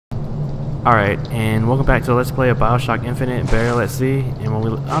Alright, and welcome back to Let's Play of Bioshock Infinite Burial at Sea. And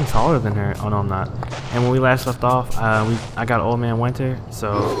when I'm taller than her. Oh no, I'm not. And when we last left off, I got Old Man Winter,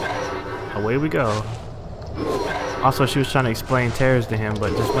 so away we go. Also, she was trying to explain terrors to him,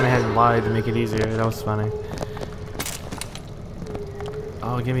 but just went ahead and lied to make it easier. That was funny.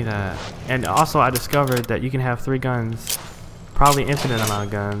 Oh, give me that. And also, I discovered that you can have 3 guns, probably infinite amount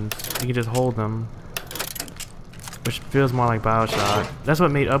of guns. You can just hold them, which feels more like Bioshock. That's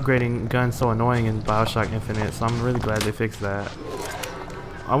what made upgrading guns so annoying in Bioshock Infinite, so I'm really glad they fixed that.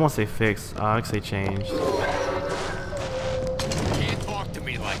 I won't say fixed, I'd say changed. You can't talk to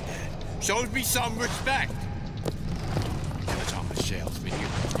me like that. Shows me some respect. Because I'm a salesman,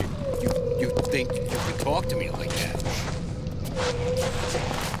 you think you can talk to me like that?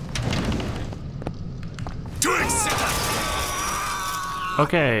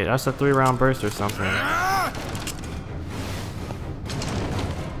 Okay, that's a 3-round burst or something.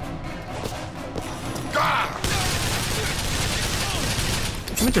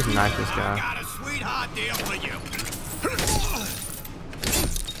 Let me just knife this guy. Got a sweetheart deal for you.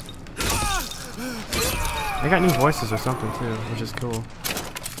 They got new voices or something too, which is cool.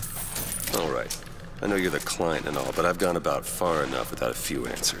 Alright. I know you're the client and all, but I've gone about far enough without a few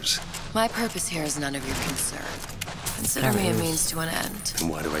answers. My purpose here is none of your concern. Consider me a means to an end. And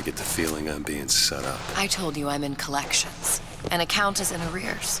why do I get the feeling I'm being set up? I told you I'm in collections. An account is in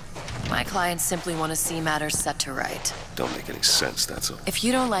arrears. My clients simply want to see matters set to right. Don't make any sense, that's all. If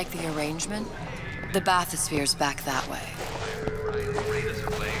you don't like the arrangement, the bathysphere's back that way.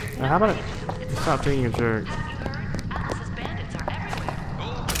 Now, how about you stop being a jerk?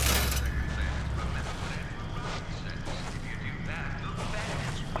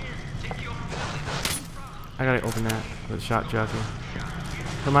 I gotta open that with a shot jockey.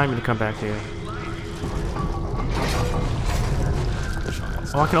 Remind me to come back here.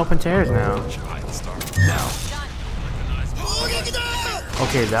 Oh, I can open tears now.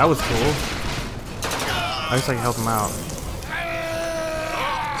 Okay, that was cool. I just like help him out.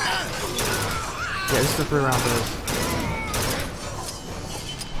 Yeah, this is a 3-round burst.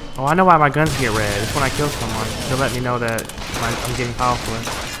 Oh, I know why my guns get red. It's when I kill someone. They'll let me know that I'm getting powerful.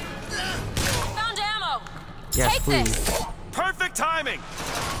 Found ammo! Yes, Take please. this. Perfect timing!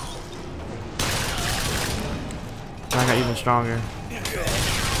 I got even stronger.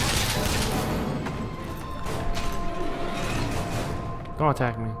 Don't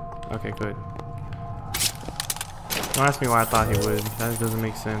attack me. Okay, good. Don't ask me why I thought he would. That doesn't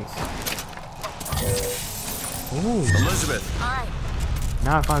make sense. Ooh. Elizabeth! Alright.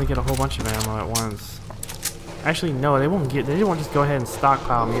 Now I finally get a whole bunch of ammo at once. Actually, no, they won't just go ahead and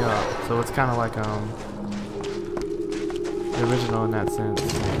stockpile me up. So it's kind of like the original in that sense.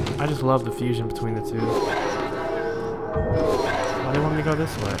 I just love the fusion between the two. Why do they want me to go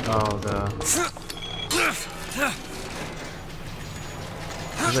this way? Oh,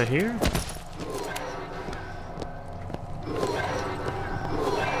 is it here?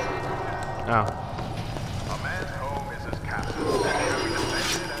 Oh. A man's home is his castle, and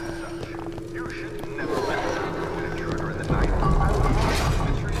should be defended as such. You should never let an intruder in the night.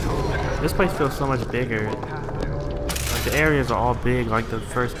 This place feels so much bigger. Like the areas are all big, like the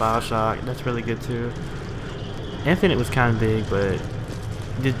first Bioshock. That's really good too. Infinite was kind of big, but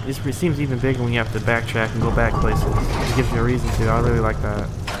it seems even bigger when you have to backtrack and go back places. It gives you a reason to. I really like that.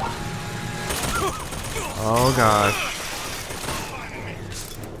 Oh gosh.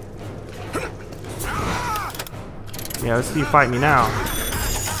 Yeah, let's see you fight me now.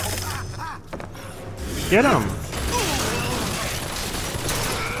 Get him!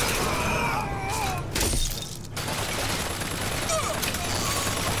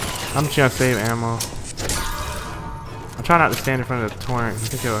 I'm just gonna save ammo. I'm trying not to stand in front of the torrent. I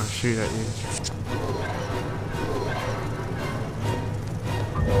think he'll shoot at you.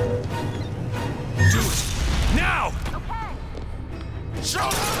 Do it! Now!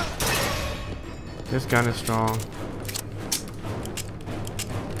 This gun is strong.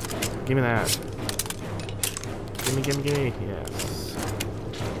 Give me that. Gimme. Yes.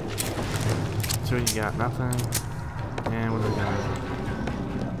 So you got nothing. And what are we doing?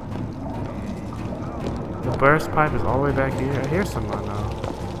 The burst pipe is all the way back here. I hear someone though.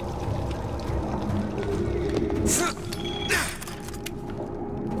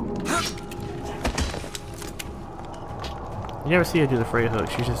 You never see her do the freight hook.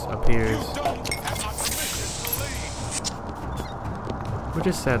 She just appears. Who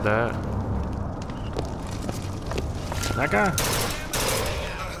just said that? That guy?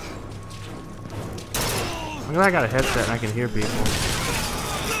 Look, I got a headset and I can hear people.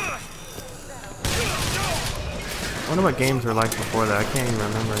 I wonder what games were like before that. I can't even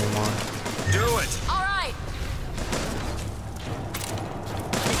remember anymore. Do it! All right.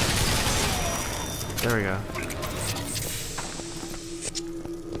 There we go.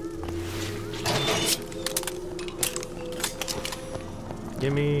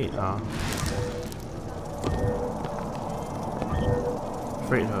 Give me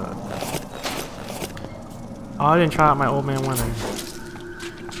freight hook. Oh, I didn't try out my old man winner.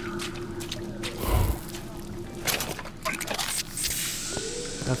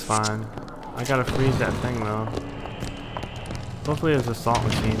 That's fine. I gotta freeze that thing though. Hopefully there's a salt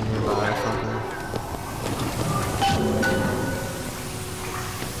machine nearby or something.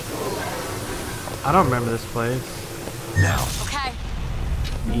 I don't remember this place. Now. Okay.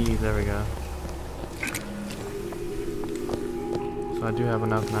 There we go. So I do have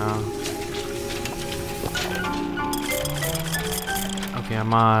enough now. Okay,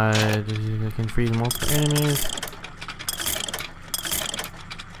 I can freeze multiple enemies.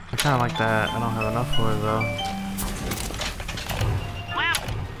 I kinda like that. I don't have enough for it though. Well,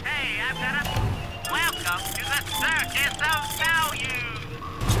 hey, I've got a welcome to the circus of value.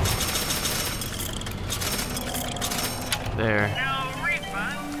 There. No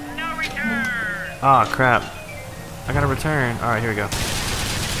refund, no return. Ah, crap. I gotta return. Alright, here we go.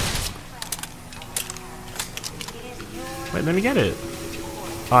 Wait, let me get it.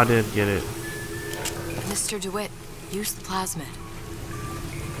 Oh, I did get it. Mr. DeWitt, use the plasmid.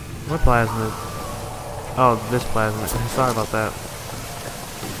 What plasmid? Oh, this plasmid. Sorry about that.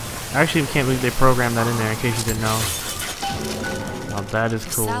 I actually can't believe they programmed that in there in case you didn't know. Oh, that is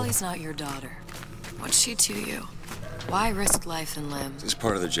cool. Sally's not your daughter. What's she to you? Why risk life and limbs? It's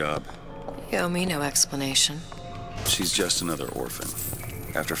part of the job. You owe me no explanation. She's just another orphan.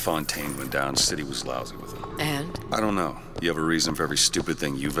 After Fontaine went down, City was lousy with him. And? I don't know. You have a reason for every stupid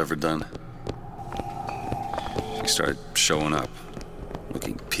thing you've ever done? She started showing up,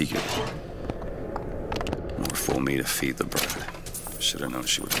 looking peaked. More fool me to feed the bird. Should have known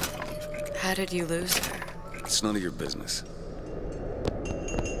she would never leave. How did you lose her? It's none of your business.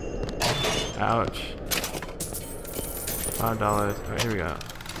 Ouch. $5. Alright, here we go.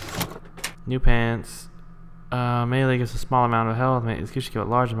 New pants. Melee gets a small amount of health. It gives you a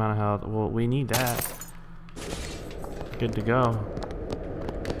large amount of health. Well, we need that. Good to go.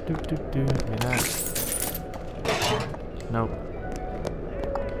 Give me that. Nope.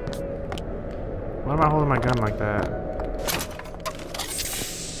 Why am I holding my gun like that?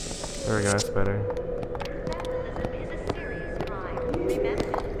 There we go, that's better.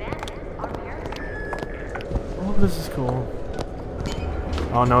 Oh, this is cool.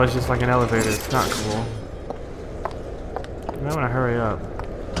 Oh no, it's just like an elevator. It's not cool. You might want to hurry up.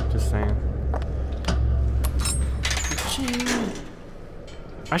 Just saying.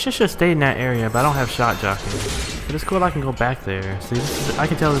 I should have stayed in that area, but I don't have shot jockey. But it's cool I can go back there. See, I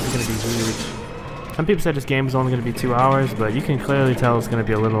can tell this is going to be huge. Some people said this game is only going to be 2 hours, but you can clearly tell it's going to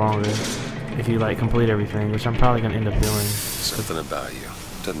be a little longer if you like complete everything, which I'm probably going to end up doing. Something about you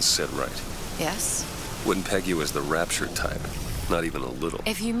doesn't sit right. Yes? Wouldn't peg you as the raptured type. Not even a little.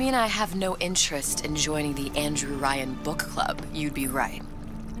 If you mean I have no interest in joining the Andrew Ryan Book Club, you'd be right.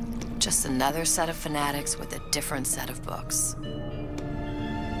 Just another set of fanatics with a different set of books.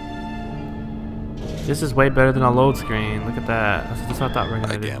 This is way better than a load screen. Look at that. That's what I thought we were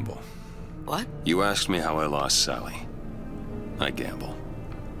going I to do. gamble. What? You asked me how I lost Sally. I gamble.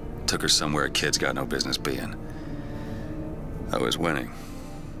 Took her somewhere kids got no business being. I was winning.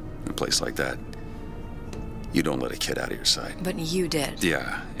 In a place like that, you don't let a kid out of your sight. But you did.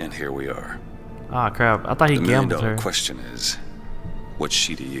 Yeah, and here we are. Ah, crap. I thought he The gambled her. million-dollar question is, what's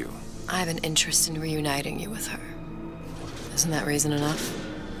she to you? I have an interest in reuniting you with her. Isn't that reason enough?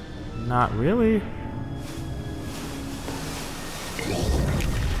 Not really.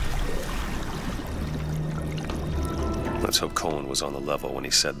 Let's hope Cohen was on the level when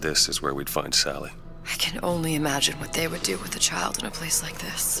he said this is where we'd find Sally. I can only imagine what they would do with a child in a place like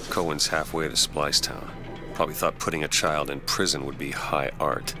this. Cohen's halfway to Splicetown. Probably thought putting a child in prison would be high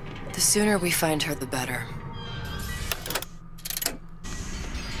art. The sooner we find her, the better.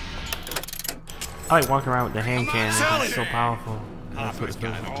 I like walking around with the hand cannon. Sally! It's so powerful. That's what Harper's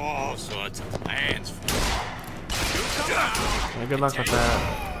it's got all sorts of plans for you. Yeah, good luck with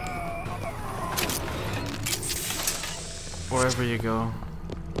that. Wherever you go.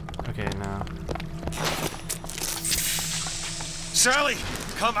 Okay, now. Sally,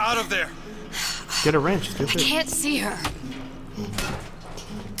 come out of there. Get a wrench, I stupid. can't see her.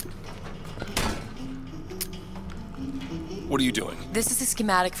 What are you doing? This is a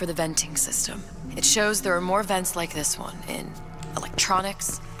schematic for the venting system. It shows there are more vents like this one in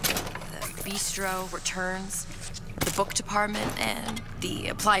electronics, the bistro, returns. The book department and the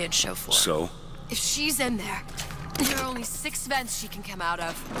appliance show floor. So? If she's in there, there are only 6 vents she can come out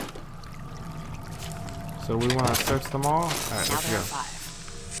of. So we want to search them all? Alright, Now let's there go. are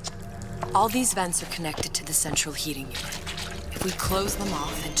 5. All these vents are connected to the central heating unit. If we close them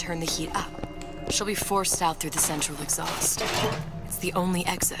off and turn the heat up, she'll be forced out through the central exhaust. It's the only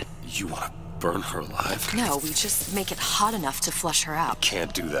exit. You want to burn her alive? No, we just make it hot enough to flush her out.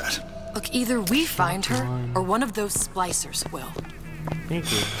 Can't do that. Look, either we find her, or one of those splicers will. Thank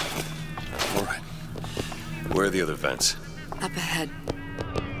you. Alright. Where are the other vents? Up ahead.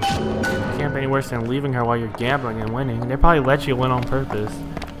 Can't be any worse than leaving her while you're gambling and winning. They probably let you win on purpose.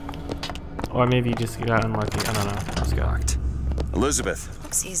 Or maybe you just got unlucky. I don't know. Let's go. Elizabeth.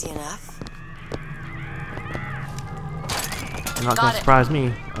 Looks easy enough. You're not gonna surprise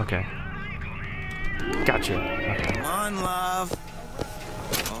me. Okay. Gotcha. Okay. Come on, love.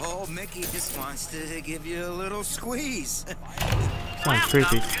 Oh, Mickey just wants to give you a little squeeze. Sounds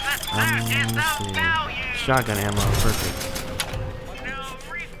creepy. Let's see. Shotgun ammo. Perfect.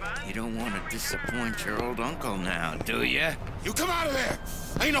 You don't want to disappoint your old uncle now, do ya? You come out of there!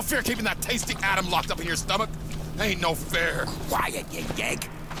 Ain't no fair keeping that tasty atom locked up in your stomach. Ain't no fair. Quiet, you gag.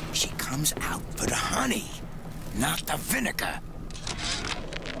 She comes out for the honey, not the vinegar.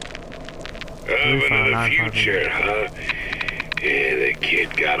 Blue Into the 595. future, huh? Yeah, the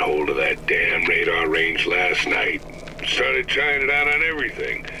kid got hold of that damn radar range last night. Started trying it out on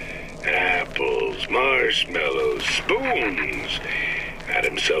everything. Apples, marshmallows, spoons. Had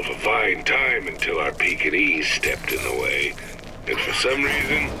himself a fine time until our Pekingese stepped in the way. And for some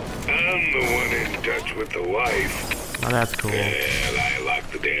reason, I'm the one in touch with the wife. Oh, that's cool. Well, I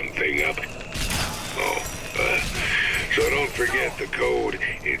locked the damn thing up. Oh, so don't forget the code.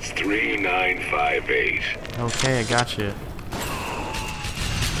 It's 3958. Okay, I got you.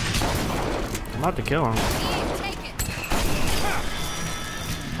 I'm about to kill him.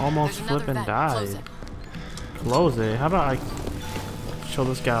 Almost There's another flipping vent. Close died. it. Close it. How about I show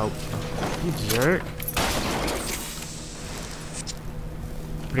this guy? You jerk.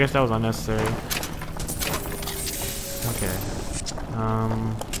 I guess that was unnecessary. Okay.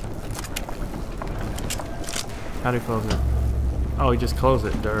 How do you close it? Oh, you just close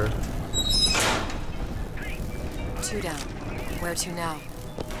it, duh. 2 down. Where to now?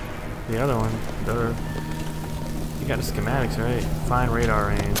 The other one, duh. You got the schematics, right? Find radar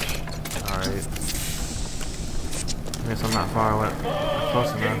range. Alright. I guess I'm not far away.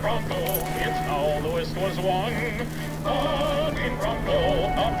 Close enough.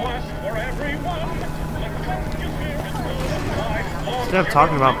 Instead of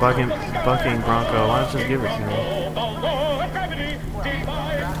talking about bucking Bronco, why don't you just give it to me?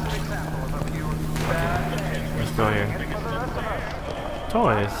 Let's go here.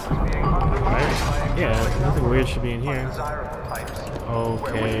 Toys. Right? Yeah, nothing weird should be in here.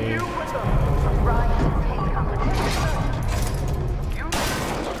 Okay.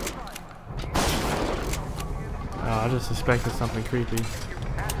 Oh, I just suspected something creepy.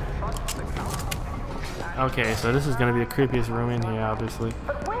 Okay, so this is gonna be the creepiest room in here, obviously.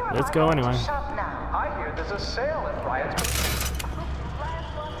 Let's go anyway.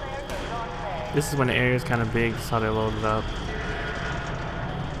 This is when the area is kind of big. That's how they load it up.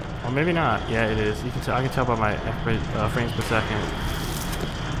 Or maybe not. Yeah, it is. You can tell. I can tell by my frames per second.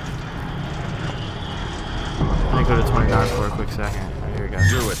 Let me go to 29 for a quick second. Right, here we go.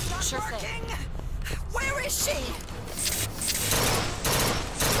 Do it. Sure thing. Where is she?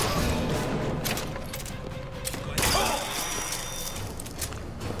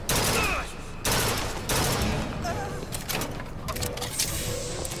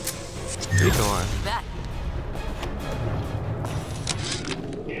 Bet.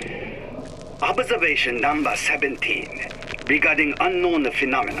 Observation number 17 regarding unknown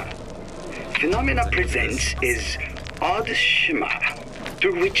phenomena. Phenomena presents is odd shimmer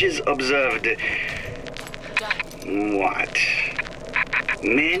through which is observed what?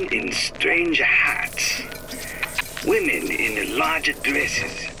 Men in strange hats, women in large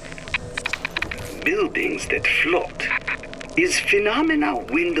dresses, buildings that float. Is phenomena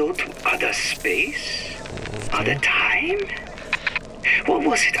window to other space? Other time? What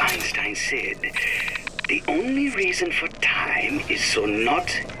was it Einstein said? The only reason for time is so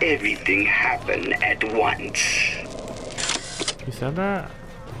not everything happen at once. You said that?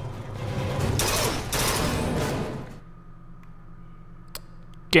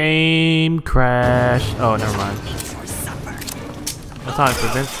 Game crash. Oh, never mind. That's how it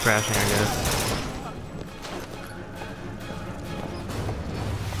prevents crashing, I guess.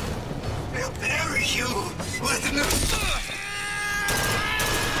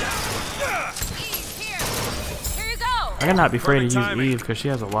 Here you go. I gotta not be afraid to use Eve because she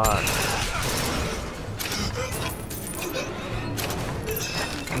has a lot.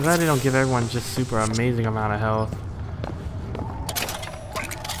 I'm glad they don't give everyone just super amazing amount of health.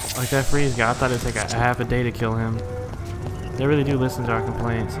 Like that freeze guy, I thought it'd take a half a day to kill him. They really do listen to our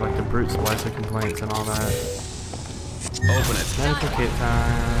complaints, like the brute splicer complaints and all that. Open it. Medical kit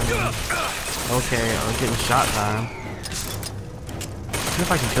time. Okay, I was getting shot time. See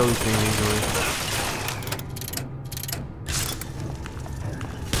if I can kill these things easily.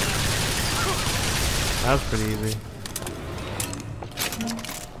 That was pretty easy.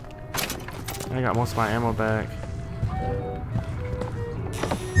 I got most of my ammo back.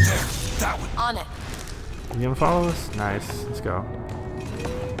 There, that one. On it. You gonna follow us? Nice. Let's go.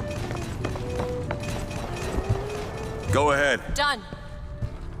 Go ahead. Done.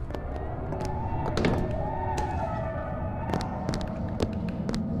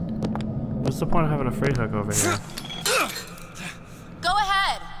 What's the point of having a freight hook over here? Go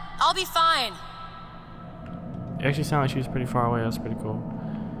ahead. I'll be fine. It actually sounded like she was pretty far away. That's pretty cool.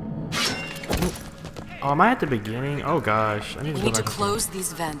 Oh, am I at the beginning? Oh gosh. I need to We go need to back. close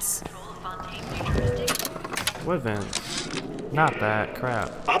these vents. What vents? Not that.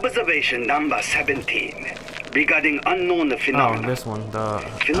 Crap. Observation number 17 regarding unknown Oh, phenomena. this one. Duh. I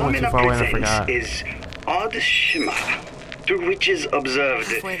went too Phenomena far away and I presents forgot. is odd shimmer through which is observed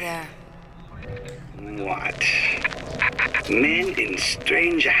Halfway there. what? Men in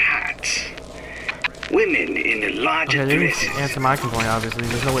strange hats. Women in large Okay, they didn't dresses. answer my complaint, obviously.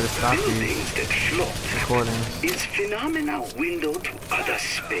 There's no way to stop these Buildings that float. recordings. Is phenomena window to other What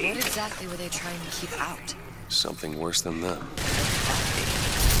space? exactly were they trying to keep out? Something worse than them.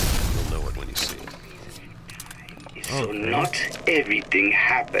 You'll know it when you see it. So Okay. not everything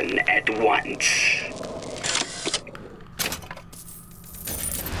happen at once.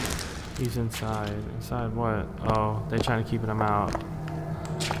 He's inside. Inside what? Oh, they trying to keep him out.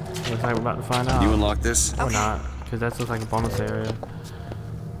 Looks like we're about to find out. You unlock this? Or not, because that looks like a bonus area.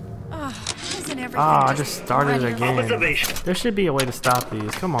 Isn't everything Ah, I just started it again. Observation. There should be a way to stop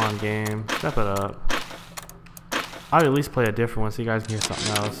these. Come on, game. Step it up. I'll at least play a different one so you guys can hear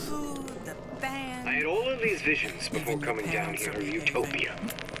something else. I had all of these visions before coming down here in Utopia.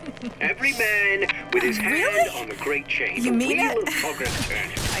 Every man with his hand on the great chain. You the mean wheel it? of progress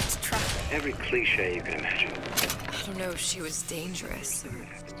turning. I'd try. Every cliche you can imagine. I don't know if she was dangerous or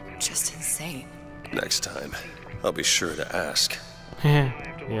just insane. Next time, I'll be sure to ask. My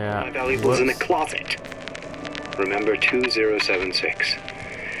Yeah. valuables in a Whoops. closet. Remember 2076.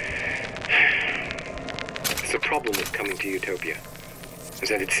 It's the problem with coming to Utopia, is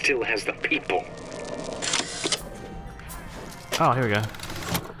that it still has the people. Oh, here we go.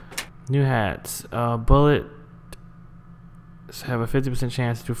 New hats. Bullet have a 50%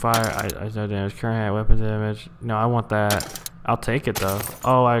 chance to fire. I no damage. Current hat, weapon damage. No, I want that. I'll take it though.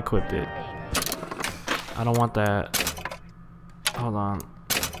 Oh, I equipped it. I don't want that. Hold on.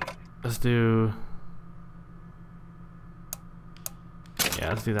 Let's do. Yeah,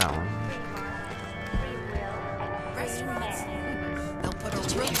 let's do that one. They'll put a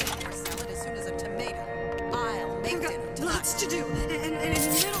room or sell it as soon as a tomato. I'll make dinner tonight. Lots to do, and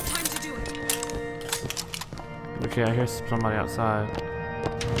little time to do it. Okay, I hear somebody outside.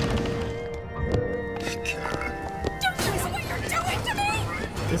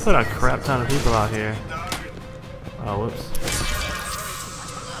 They put a crap ton of people out here. Oh, whoops.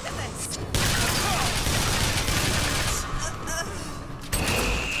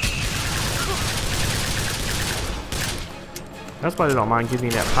 That's why they don't mind giving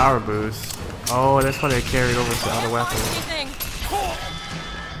you that power boost. Oh, that's why they carried over to other weapons.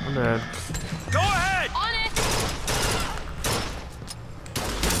 I'm dead. Go ahead! On it!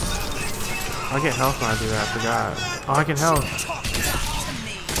 I get health when I do that, I forgot. Oh, I get health.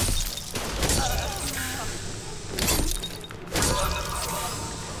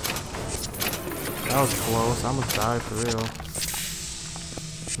 That was close. I almost died for real.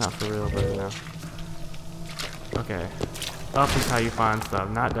 Not for real, but you know. Okay. Up is how you find stuff,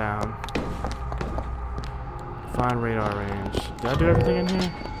 not down. Find radar range. Did I do everything in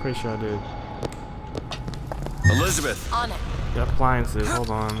here? Pretty sure I did. Elizabeth! On it. The appliances, hold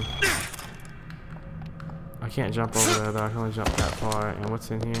on. I can't jump over there though, I can only jump that far. And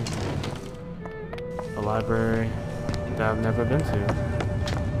what's in here? A library that I've never been to.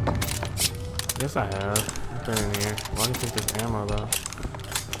 Yes, I have. I've been in here. Well, I can take this ammo though.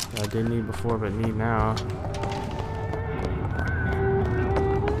 That I didn't need before but need now.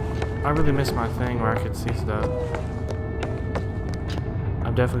 I really miss my thing where I could see stuff.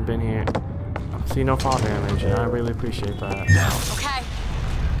 I've definitely been here. I see no fall damage, and I really appreciate that. Okay.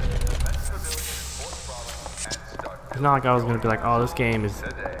 It's not like I was gonna be like, oh, this game is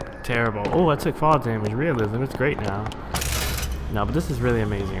terrible. Oh, I took fall damage. Realism. It's great now. No, but this is really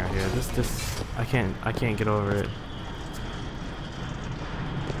amazing right here. This I can't get over it.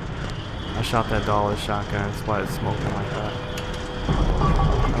 I shot that dollar shotgun. That's why it's smoking like that.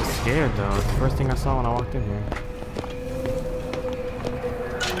 I was scared though. It's the first thing I saw when I walked in here.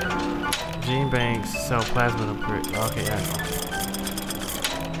 Gene banks sell plasma to okay, yeah, I know.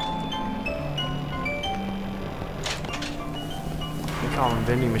 They call them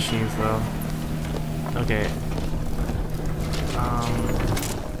vending machines though. Okay. I'm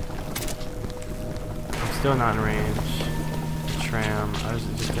still not in range. Tram. I was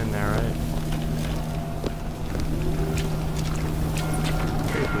just in there, right?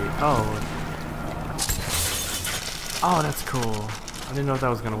 Creepy. Oh. Oh, that's cool. I didn't know if that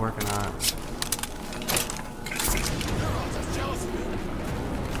was gonna work or not.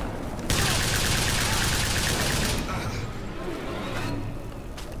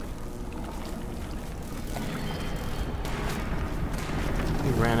 He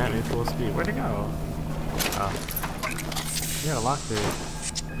ran at me full speed. Where'd he go? Oh. You gotta lock the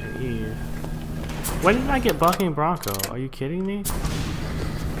Eve. When did I get Bucking Bronco? Are you kidding me?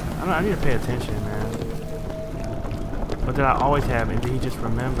 I need to pay attention, man. But did I always have it? Did he just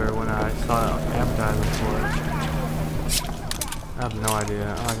remember when I saw advertising for it? I have no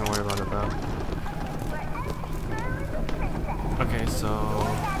idea. I'm not gonna worry about it though. Okay, so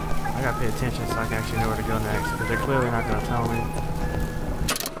I gotta pay attention so I can actually know where to go next. Because they're clearly not gonna tell me.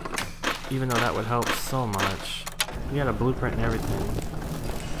 Even though that would help so much. We got a blueprint and everything.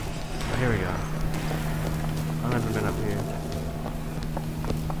 Oh, here we go. I've never been up here.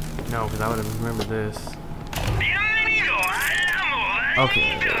 No, because I would have remembered this.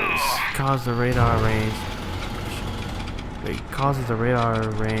 Okay, cause the radar range. It causes the radar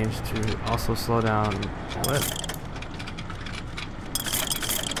range to also slow down. What?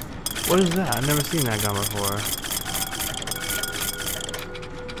 What is that? I've never seen that gun before.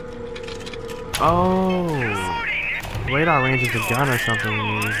 Oh, radar range is a gun or something.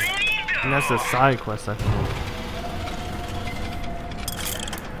 And that's a side quest, I think.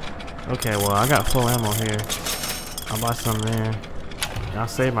 Okay, well, I got full ammo here. I'll buy some there. I'll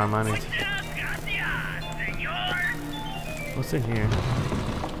save my money. What's in here?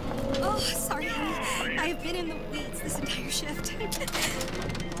 Oh, sorry, honey. I've been in the weeds this entire shift.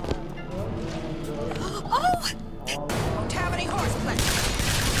 Oh! Don't have any horseplay.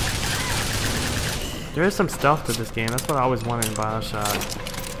 There is some stealth to this game. That's what I always wanted in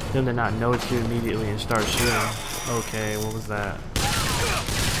Bioshock. Them to not notice you immediately and start shooting. Okay, what was that?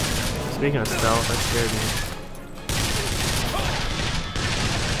 Speaking of stealth, that scared me.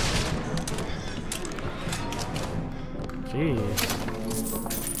 Jeez.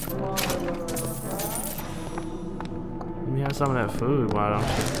 Let me have some of that food. Why don't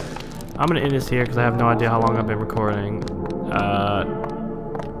you? I'm gonna end this here because I have no idea how long I've been recording.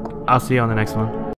 I'll see you on the next one.